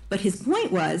that. But his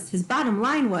bottom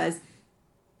line was,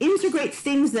 integrate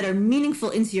things that are meaningful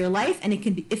into your life, and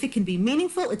if it can be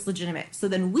meaningful, it's legitimate. So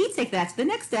then we take that to the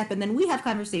next step, and then we have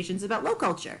conversations about low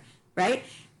culture, right?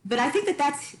 But I think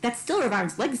that's still Rav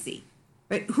Aaron's legacy,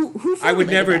 right? Who I would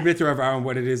never admit to Rav Aaron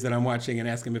what it is that I'm watching and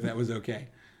ask him if that was okay.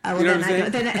 But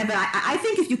I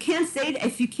think if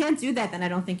you can't do that, then I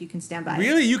don't think you can stand by it.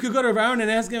 Really? You could go to Rav Aaron and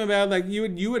ask him about, like, you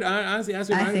would honestly ask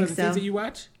Rav Aaron about the things that you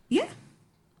watch? Yeah.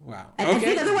 Wow. I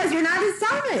think otherwise you're not as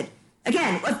solid.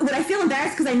 Again, would I feel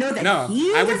embarrassed because I know that I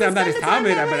would say I'm not his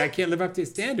Talmud, but I can't live up to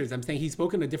his standards. I'm saying he's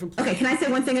spoken a different place. Okay, can I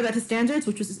say one thing about his standards,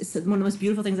 which was one of the most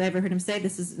beautiful things I ever heard him say?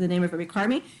 This is the name of Rabbi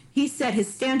Karmi. He said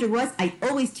his standard was, I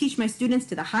always teach my students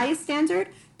to the highest standard,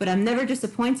 but I'm never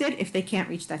disappointed if they can't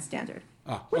reach that standard.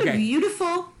 Oh, what a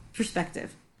beautiful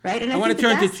perspective, right? And I want to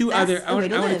turn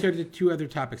to two other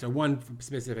topics, or one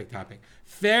specific topic.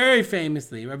 Very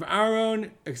famously, Rabbi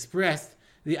Aaron expressed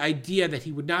the idea that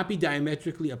he would not be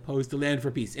diametrically opposed to land for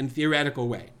peace in a theoretical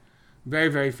way, very,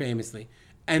 very famously.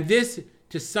 And this,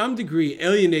 to some degree,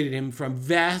 alienated him from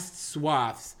vast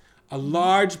swaths, a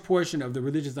large portion of the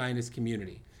religious Zionist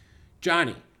community.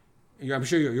 Johnny, I'm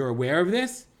sure you're aware of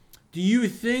this. Do you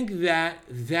think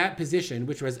that position,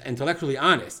 which was intellectually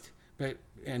honest,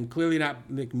 and clearly not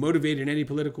motivated in any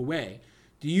political way,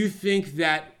 do you think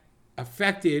that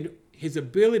affected his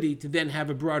ability to then have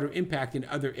a broader impact in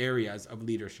other areas of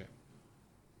leadership?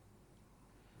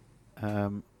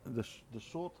 The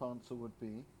short answer would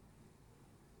be,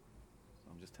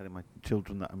 I'm just telling my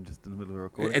children that I'm just in the middle of a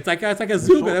recording. It's like a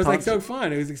Zoom, but it was like so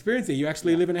fun. It was experiencing. You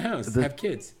actually live in a house, have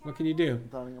kids. What can you do?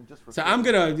 Darling, I'm just so I'm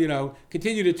gonna,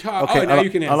 continue to talk. Okay, now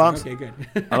you can answer. Okay,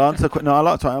 good. I'll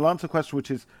answer a question, which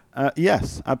is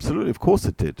yes, absolutely. Of course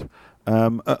it did.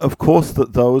 Of course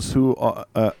that those who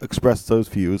expressed those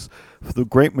views, for the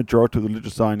great majority of the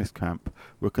religious Zionist camp,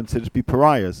 were considered to be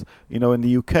pariahs. In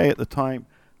the UK at the time,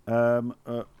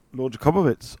 Lord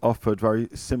Jakobovits offered very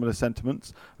similar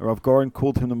sentiments. Rav Goren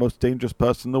called him the most dangerous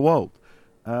person in the world.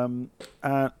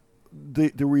 The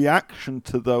reaction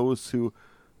to those who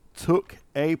took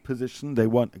a position, they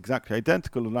weren't exactly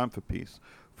identical to Land for Peace,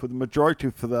 for the majority,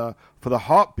 for the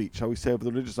heartbeat, shall we say, of the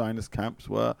religious Zionist camps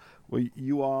were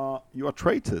you are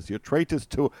traitors. You're traitors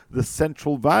to the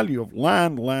central value of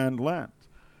land.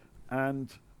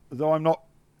 And though I'm not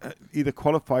either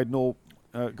qualified nor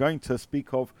going to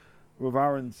speak of Rav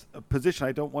Aaron's position.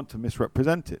 I don't want to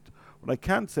misrepresent it. What I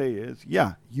can say is,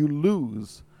 yeah, you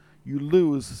lose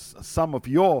some of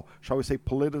your, shall we say,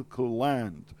 political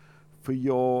land for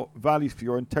your values, for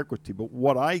your integrity. But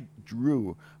what I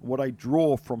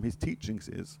draw from his teachings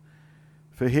is,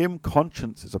 for him,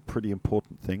 conscience is a pretty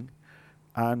important thing.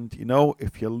 And,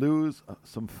 if you lose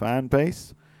some fan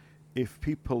base, if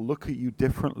people look at you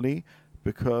differently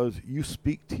because you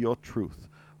speak to your truth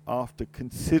after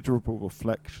considerable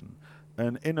reflection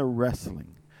and inner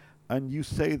wrestling, and you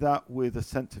say that with a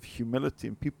sense of humility,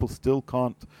 and people still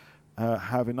can't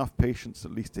have enough patience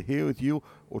at least to hear with you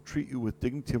or treat you with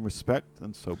dignity and respect,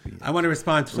 then so be it. I want to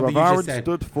respond to something Rav you Aaron just said.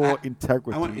 stood for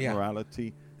integrity, yeah.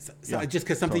 morality. So just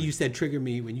because something you said triggered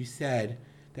me when you said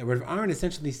that Rav Aaron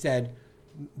essentially said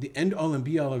the end all and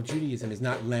be all of Judaism is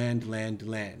not land.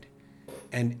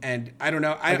 And I don't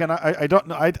know. I don't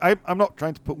know. I'm not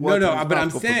trying to put words. No. But I'm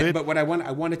saying. But what I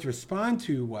wanted to respond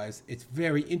to was, it's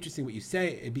very interesting what you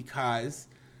say, because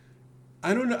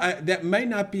I don't know. That might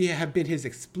not have been his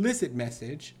explicit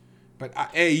message, but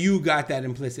you got that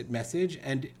implicit message,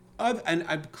 and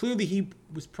clearly he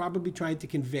was probably trying to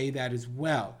convey that as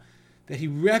well, that he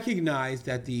recognized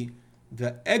that the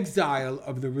exile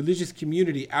of the religious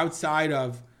community outside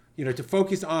of, to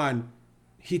focus on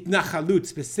hitnachalut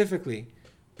specifically,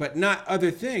 but not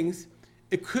other things.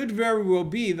 It could very well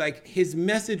be like his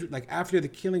message, like after the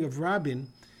killing of Rabin,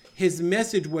 his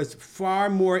message was far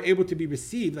more able to be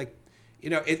received. Like,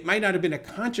 it might not have been a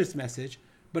conscious message,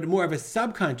 but more of a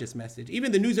subconscious message.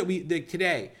 Even the news that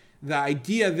today, the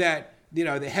idea that, the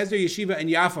Hesder Yeshiva and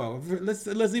Yafo, let's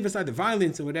leave aside the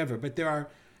violence and whatever, but there are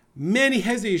many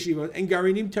Hesder Yeshivot and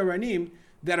Garinim Taranim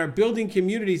that are building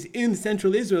communities in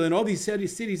central Israel and all these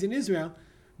cities in Israel,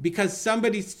 because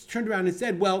somebody turned around and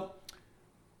said, well,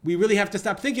 we really have to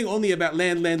stop thinking only about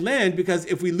land, because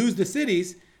if we lose the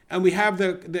cities and we have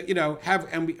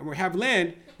we have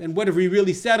land, then what have we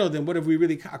really settled and what have we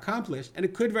really accomplished? And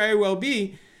it could very well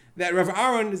be that Rav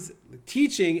Aaron's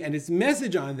teaching and his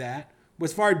message on that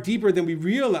was far deeper than we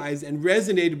realized and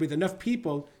resonated with enough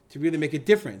people to really make a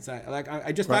difference.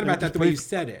 I just thought about that the way you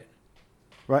said it.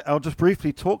 Right, I'll just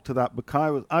briefly talk to that,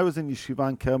 because I was in Yeshiva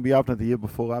in Kerem B'Yavneh the year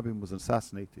before Rabin was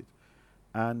assassinated.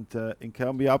 And in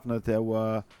Kerem B'Yavneh there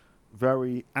were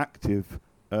very active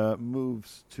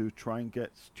moves to try and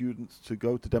get students to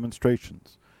go to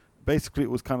demonstrations. Basically, it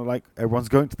was kind of like everyone's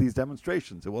going to these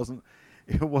demonstrations. It wasn't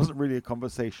really a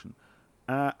conversation.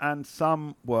 And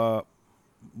some were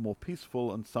more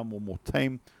peaceful and some were more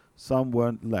tame. Some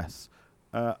weren't less.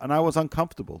 And I was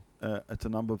uncomfortable at a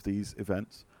number of these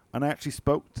events. And I actually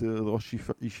spoke to the Rosh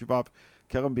Yeshiva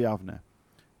Kerem B'Yavneh.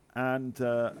 And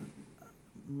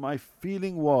my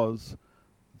feeling was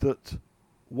that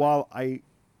while I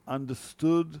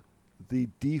understood the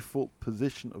default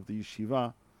position of the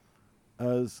yeshiva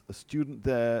as a student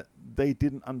there, they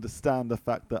didn't understand the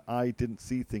fact that I didn't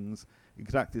see things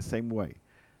exactly the same way.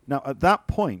 Now, at that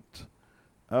point,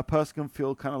 a person can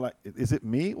feel kind of like, is it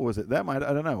me or is it them? I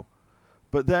don't know.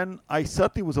 But then I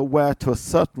certainly was aware to a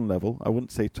certain level, I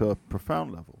wouldn't say to a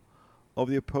profound level, of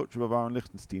the approach of Aaron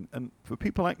Lichtenstein. And for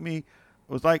people like me, it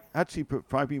was like actually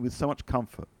provided me with so much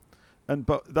comfort.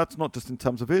 But that's not just in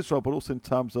terms of Israel, but also in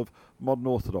terms of modern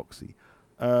Orthodoxy.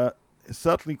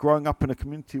 Certainly growing up in a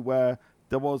community where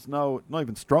there was not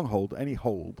even stronghold, any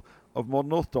hold of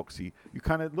modern Orthodoxy. You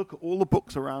kind of look at all the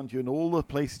books around you and all the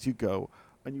places you go,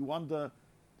 and you wonder,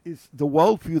 is the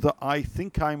worldview that I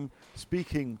think I'm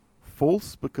speaking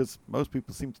false? Because most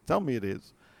people seem to tell me it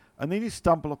is. And then you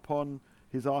stumble upon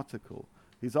his article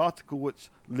which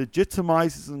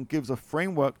legitimizes and gives a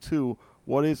framework to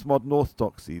what is modern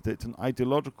Orthodoxy, that it's an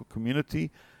ideological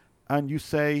community, and you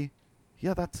say,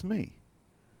 yeah, that's me.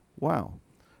 Wow.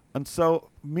 And so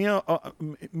me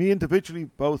individually,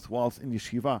 both whilst in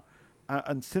yeshiva,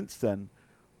 and since then,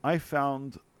 I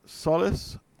found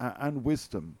solace and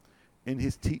wisdom in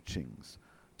his teachings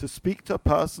to speak to a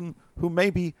person who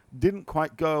maybe didn't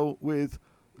quite go with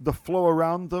the flow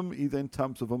around them, either in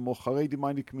terms of a more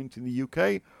Haredi-minded community in the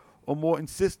UK, or more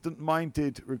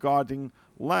insistent-minded regarding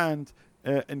land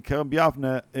in Kerem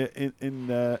B'Yavneh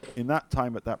in that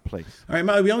time at that place. All right,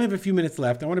 Molly, we only have a few minutes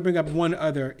left. I want to bring up one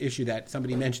other issue that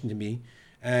somebody mentioned to me,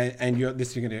 and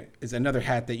this is another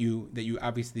hat that you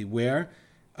obviously wear.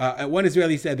 One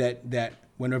Israeli said that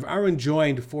when Rav Aaron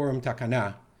joined Forum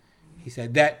Takana, he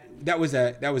said that was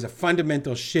a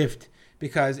fundamental shift,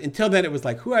 because until then it was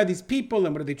like, who are these people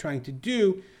and what are they trying to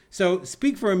do? So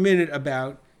speak for a minute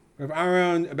about Rav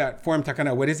Aaron, about Forum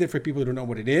Takana. What is it for people who don't know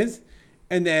what it is?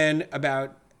 And then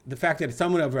about the fact that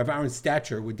someone of Rav Aaron's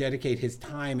stature would dedicate his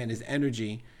time and his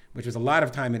energy, which was a lot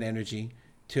of time and energy,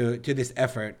 to this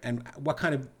effort, and what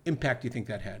kind of impact do you think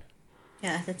that had?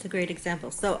 Yeah, that's a great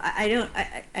example. So I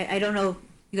don't know.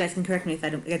 You guys can correct me if I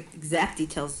don't get exact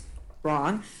details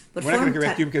wrong. But We're not going to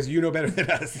correct you because you know better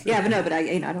than us. Yeah, but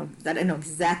I don't know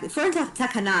exactly. Forum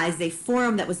Takana is a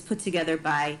forum that was put together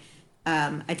by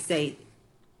I'd say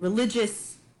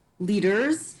religious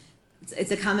leaders.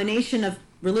 It's a combination of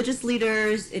religious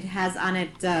leaders. It has on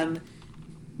it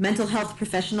mental health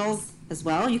professionals as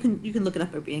well. You can look it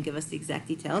up and give us the exact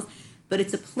details. But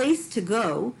it's a place to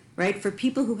go, right, for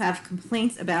people who have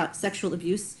complaints about sexual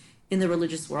abuse in the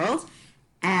religious world,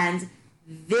 and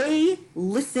they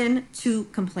listen to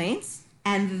complaints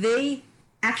and they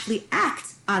actually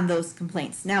act on those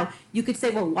complaints. Now, you could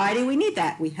say, well, why do we need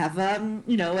that? We have a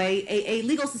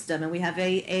legal system, and we have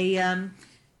a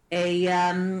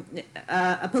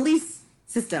police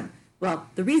system. Well,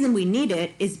 the reason we need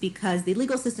it is because the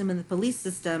legal system and the police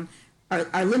system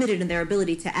are limited in their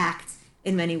ability to act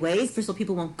in many ways. First of all,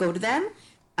 people won't go to them.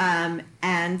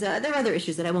 And there are other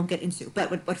issues that I won't get into.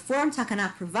 But what Forum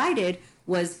Takana provided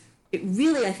was, it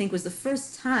really, I think, was the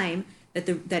first time that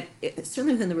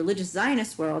certainly within the religious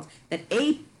Zionist world, that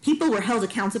people were held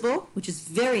accountable, which is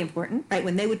very important, right?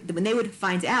 When they would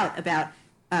find out about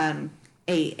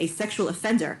a sexual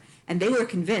offender, and they were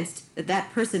convinced that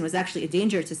that person was actually a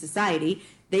danger to society,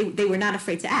 they were not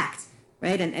afraid to act,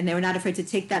 right? And they were not afraid to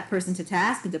take that person to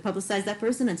task and to publicize that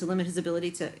person and to limit his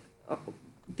ability to,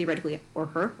 theoretically, or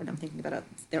her, and I'm thinking about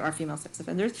there are female sex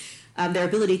offenders, their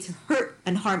ability to hurt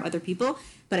and harm other people.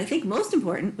 But I think most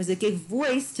important was it gave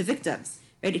voice to victims,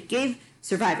 right? It gave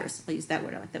survivors, I'll use that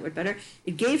word, I like that word better.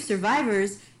 It gave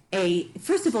survivors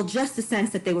first of all, just the sense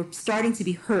that they were starting to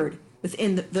be heard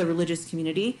within the religious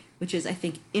community, which is, I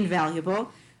think,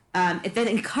 invaluable. It then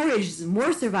encouraged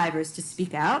more survivors to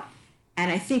speak out. And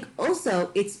I think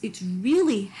also it's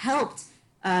really helped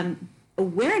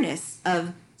awareness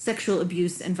of sexual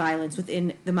abuse and violence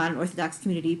within the modern Orthodox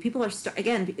community. People are,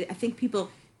 again, I think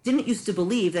people didn't used to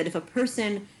believe that if a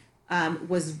person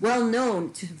was well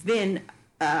known to have been,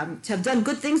 to have done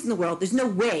good things in the world, there's no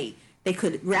way they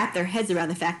could wrap their heads around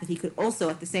the fact that he could also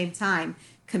at the same time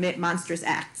commit monstrous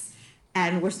acts.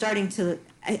 And we're starting to,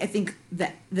 I think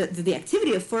that the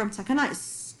activity of Forum Takana is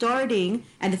starting,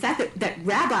 and the fact that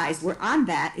rabbis were on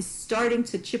that is starting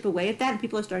to chip away at that, and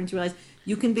people are starting to realize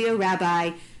you can be a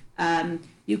rabbi,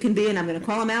 you can be, and I'm going to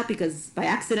call him out because by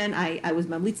accident I was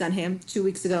mamlitz on him 2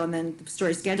 weeks ago, and then the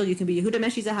story scandal, you can be Yehuda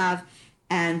Meshi Zahav,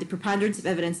 and the preponderance of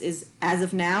evidence is, as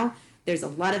of now, there's a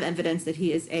lot of evidence that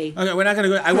he is a... Okay, we're not going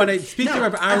to go... I want to speak to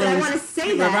Rabbi Aaron. I want to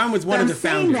say that. Rabbi Aaron was one of the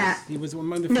founders. He was one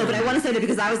of the founders. No, but I want to say that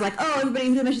because I was like, oh, everybody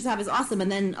Yehuda Meshi Zahav is awesome,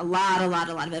 and then a lot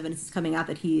of evidence is coming out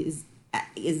that he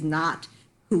is not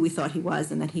who we thought he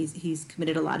was, and that he's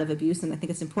committed a lot of abuse, and I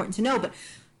think it's important to know. But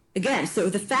again, so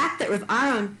the fact that Rav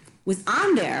Aaron was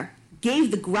on there gave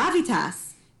the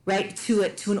gravitas, right, to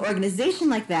an organization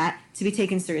like that to be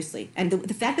taken seriously. And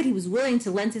the fact that he was willing to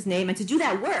lend his name and to do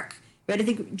that work, right, I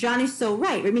think Johnny's so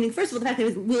right. Meaning, first of all, the fact that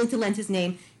he was willing to lend his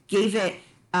name gave it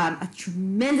a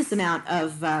tremendous amount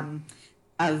of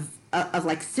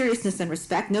like seriousness and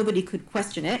respect. Nobody could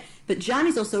question it. But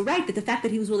Johnny's also right that the fact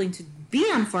that he was willing to be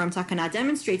on Forum Takana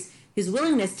demonstrates his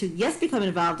willingness to, yes, become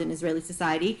involved in Israeli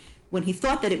society when he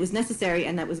thought that it was necessary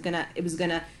and that it was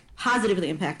gonna positively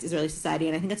impact Israeli society.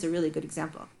 And I think that's a really good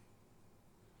example.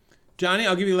 Johnny,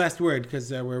 I'll give you the last word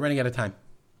because we're running out of time.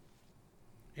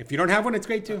 If you don't have one, it's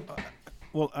great too.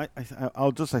 Well,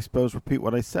 I'll just, I suppose, repeat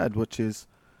what I said, which is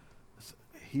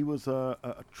he was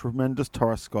a tremendous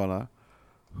Torah scholar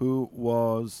who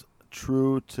was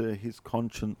true to his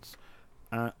conscience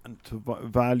and to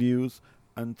values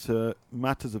and to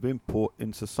matters of import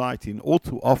in society. And all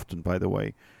too often, by the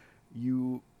way,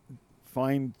 you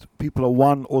find people are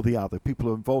one or the other. People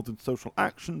are involved in social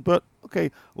action, but,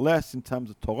 less in terms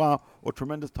of Torah or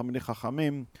tremendous Talmidei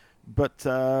Chachamim, but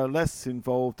less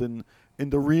involved in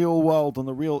the real world and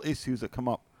the real issues that come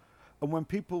up. And when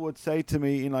people would say to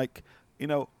me,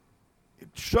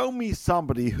 show me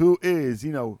somebody who is,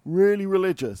 really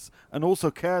religious and also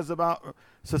cares about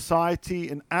society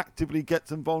and actively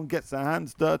gets involved, gets their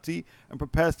hands dirty and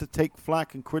prepares to take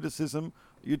flack and criticism,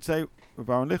 you'd say Rav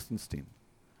Aaron Lichtenstein.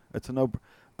 It's a no,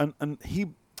 and he,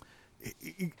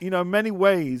 in many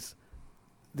ways,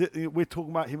 we're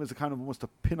talking about him as a kind of almost a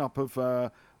pin-up of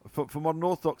for modern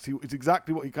Orthodoxy. It's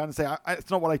exactly what you kind of say. It's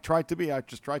not what I tried to be. I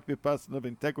just tried to be a person of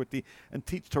integrity and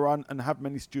teach Torah and have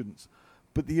many students.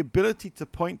 But the ability to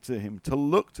point to him, to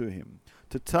look to him,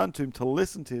 to turn to him, to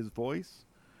listen to his voice,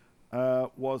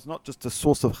 was not just a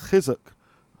source of chizuk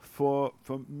for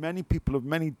many people of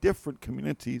many different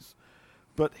communities,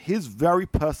 but his very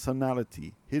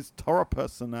personality, his Torah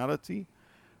personality,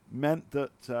 meant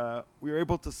that we were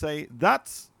able to say,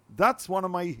 that's one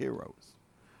of my heroes.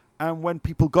 And when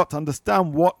people got to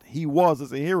understand what he was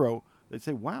as a hero, they'd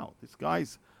say, wow, this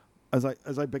guy's, as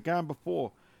I began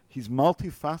before, he's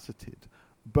multifaceted,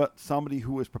 but somebody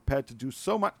who is prepared to do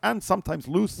so much and sometimes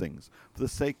lose things for the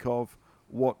sake of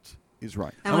what is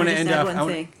right. I want to end up.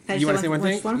 You want to say one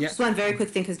thing? Just one very quick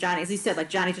thing, because Johnny, as you said, like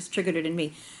Johnny just triggered it in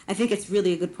me. I think it's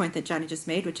really a good point that Johnny just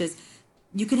made, which is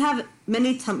you can have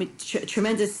many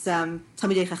tremendous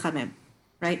Talmidei Chachamim,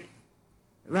 right?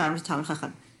 Talmid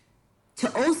Chacham.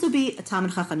 To also be a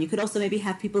Talmid Chacham, you could also maybe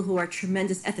have people who are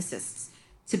tremendous ethicists.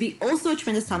 To be also a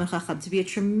tremendous Talmid Chacham, to be a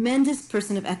tremendous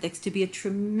person of ethics, to be a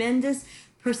tremendous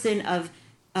person of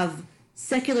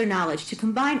secular knowledge, to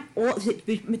combine all, to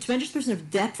be a tremendous person of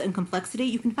depth and complexity.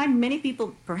 You can find many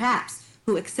people, perhaps,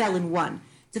 who excel in one.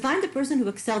 To find the person who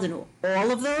excelled in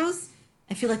all of those,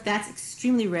 I feel like that's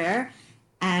extremely rare,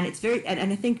 and it's very.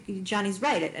 And I think Johnny's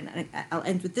right. And I'll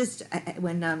end with this.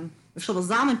 When Rav Shlomo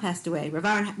Zalman passed away, Rav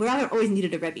Aaron always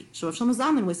needed a rebbe. So Rav Shlomo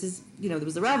Zalman was his. There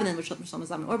was a Rav, and then Rav Shlomo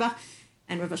Zalman Auerbach,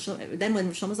 and then when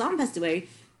Rav Shlomo Zalman passed away,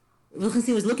 Rav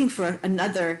Chassid was looking for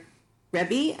another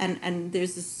Rebbe, and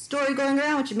there's this story going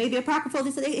around, which may be apocryphal.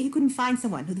 They said he couldn't find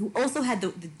someone who also had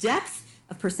the depth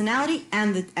of personality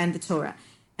and the Torah.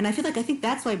 And I think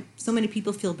that's why so many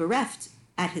people feel bereft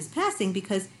at his passing,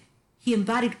 because he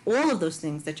embodied all of those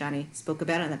things that Johnny spoke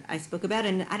about and that I spoke about.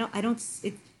 And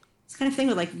it's kind of thing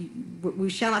where like we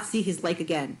shall not see his like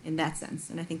again in that sense.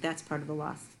 And I think that's part of the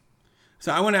loss.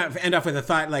 So I want to end off with a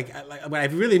thought, like what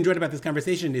I've really enjoyed about this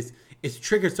conversation is it's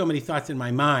triggered so many thoughts in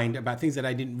my mind about things that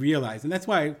I didn't realize. And that's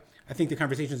why I think the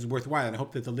conversation is worthwhile. And I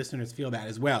hope that the listeners feel that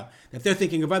as well, that they're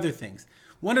thinking of other things.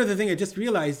 One other thing I just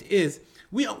realized is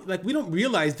we don't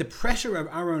realize the pressure of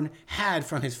Aaron had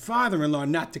from his father-in-law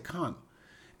not to come.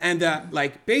 And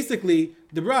basically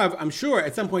the Rav, I'm sure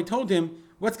at some point told him,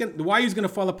 the Wayu's going to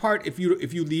fall apart if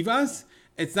you leave us.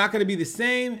 It's not going to be the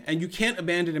same, and you can't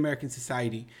abandon American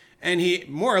society. And he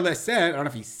more or less said, I don't know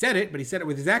if he said it, but he said it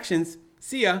with his actions,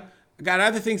 see ya, I got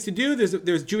other things to do.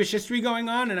 There's Jewish history going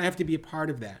on, and I have to be a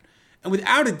part of that. And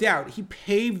without a doubt, he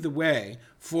paved the way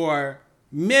for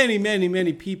many, many,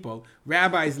 many people,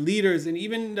 rabbis, leaders, and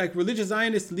even like religious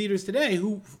Zionist leaders today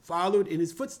who followed in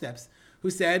his footsteps, who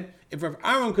said, if Rav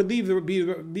Aaron could leave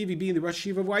being the Rosh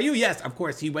Yeshiva of YU, yes, of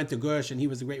course, he went to Gush and he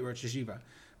was a great Rosh Yeshiva.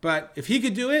 But if he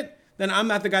could do it, then I'm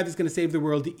not the guy that's going to save the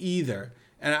world either.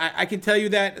 And I can tell you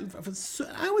that,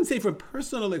 I wouldn't say from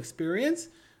personal experience,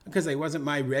 because I wasn't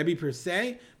my Rebbe per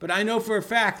se, but I know for a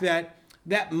fact that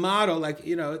that model,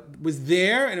 was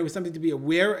there, and it was something to be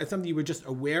aware of, something you were just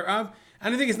aware of.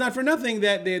 And I think it's not for nothing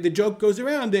that the joke goes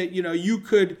around that, you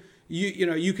could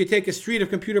take a street of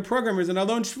computer programmers in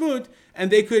Alon Shvut,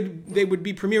 and they would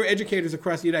be premier educators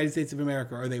across the United States of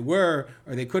America, or they were,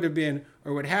 or they could have been,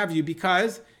 or what have you,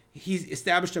 because he's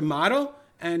established a model,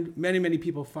 and many, many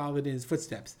people followed in his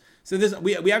footsteps. So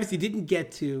we obviously didn't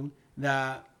get to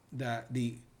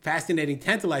the fascinating,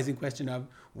 tantalizing question of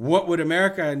what would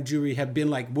America and Jewry have been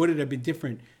like? Would it have been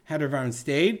different had Rav Aaron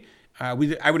stayed? I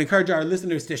would encourage our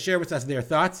listeners to share with us their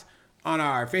thoughts on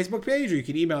our Facebook page, or you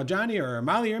can email Johnny or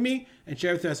Mali or me and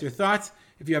share with us your thoughts.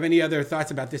 If you have any other thoughts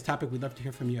about this topic, we'd love to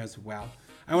hear from you as well.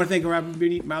 I want to thank Rav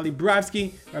Mali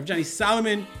Borofsky, Rav Johnny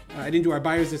Solomon. I didn't do our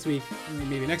bios this week,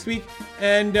 maybe next week.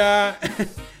 And I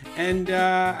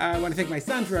want to thank my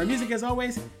son for our music as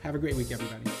always. Have a great week,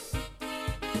 everybody.